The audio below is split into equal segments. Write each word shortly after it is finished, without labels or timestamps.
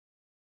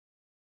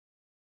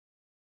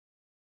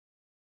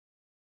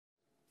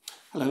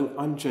Hello,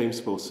 I'm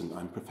James Wilson.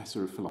 I'm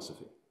Professor of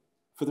Philosophy.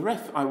 For the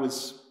ref, I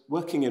was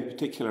working in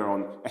particular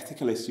on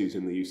ethical issues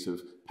in the use of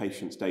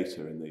patients'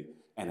 data in the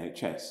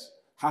NHS.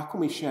 How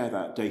can we share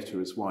that data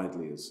as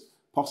widely as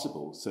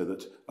possible so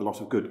that a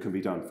lot of good can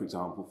be done, for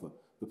example,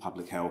 for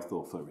public health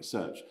or for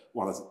research,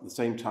 while at the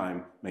same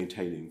time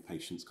maintaining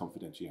patients'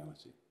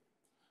 confidentiality?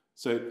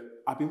 So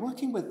I've been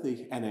working with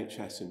the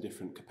NHS in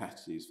different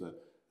capacities for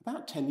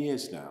about 10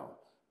 years now,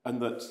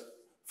 and that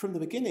from the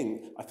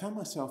beginning, I found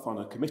myself on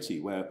a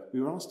committee where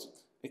we were asked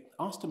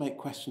to make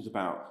questions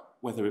about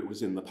whether it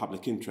was in the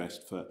public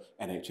interest for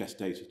NHS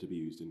data to be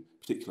used in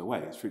particular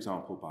ways, for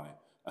example, by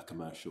a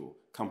commercial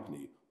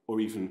company, or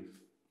even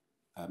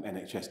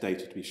NHS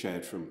data to be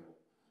shared from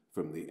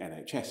the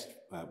NHS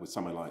with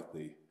somewhere like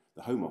the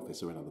Home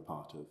Office or another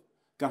part of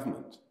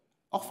government.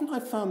 Often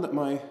I've found that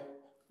my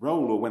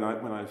role, or when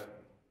I've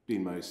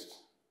been most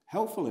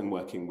helpful in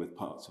working with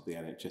parts of the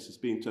NHS, has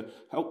been to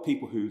help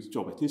people whose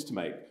job it is to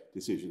make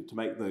decisions, to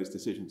make those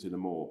decisions in a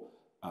more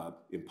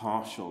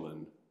impartial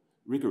and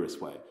rigorous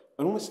way,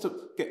 and almost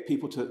to get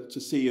people to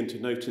see and to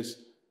notice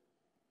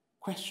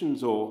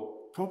questions or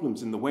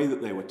problems in the way that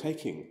they were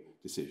taking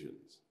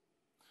decisions.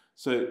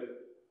 So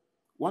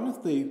one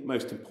of the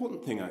most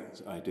important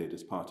things I did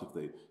as part of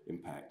the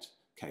impact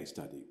case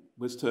study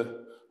was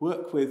to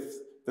work with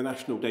the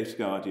National Data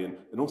Guardian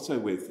and also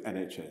with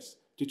NHS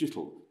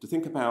Digital to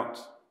think about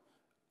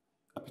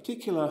a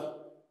particular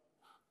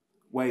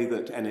way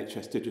that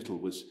NHS Digital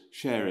was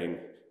sharing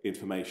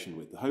information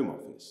with the Home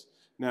Office.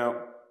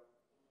 Now,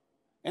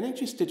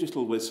 NHS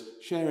Digital was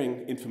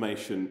sharing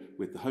information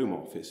with the Home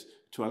Office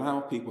to allow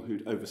people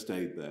who'd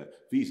overstayed their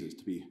visas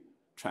to be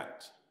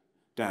tracked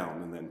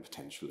down and then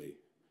potentially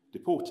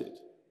deported.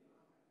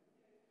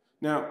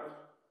 Now,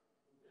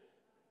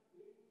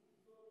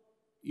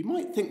 you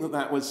might think that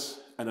that was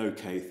an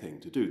okay thing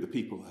to do. The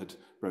people had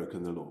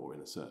broken the law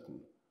in a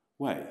certain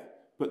way.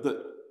 But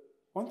that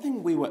one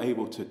thing we were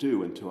able to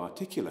do and to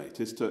articulate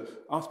is to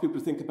ask people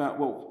to think about,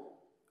 well,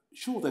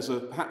 sure, there's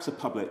perhaps a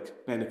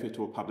public benefit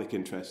or public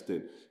interest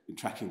in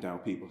tracking down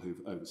people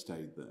who've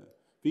overstayed their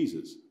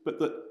visas, but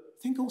that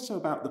think also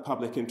about the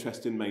public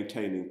interest in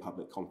maintaining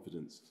public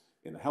confidence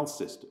in a health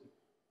system.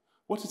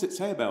 What does it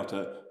say about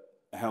a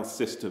health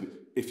system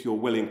if you're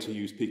willing to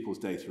use people's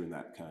data in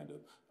that kind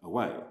of a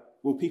way?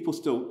 Will people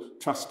still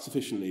trust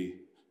sufficiently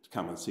to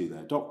come and see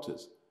their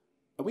doctors?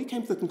 And we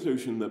came to the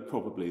conclusion that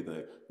probably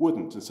they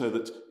wouldn't, and so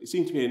that it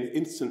seemed to be an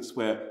instance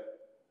where,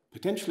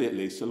 potentially at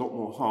least, a lot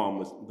more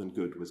harm than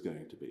good was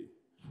going to be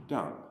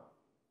done.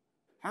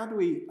 How do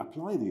we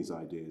apply these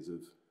ideas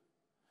of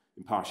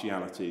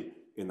impartiality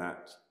in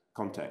that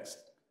context?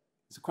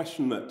 It's a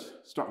question that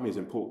struck me as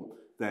important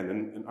then,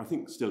 and I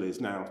think still is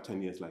now,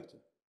 10 years later.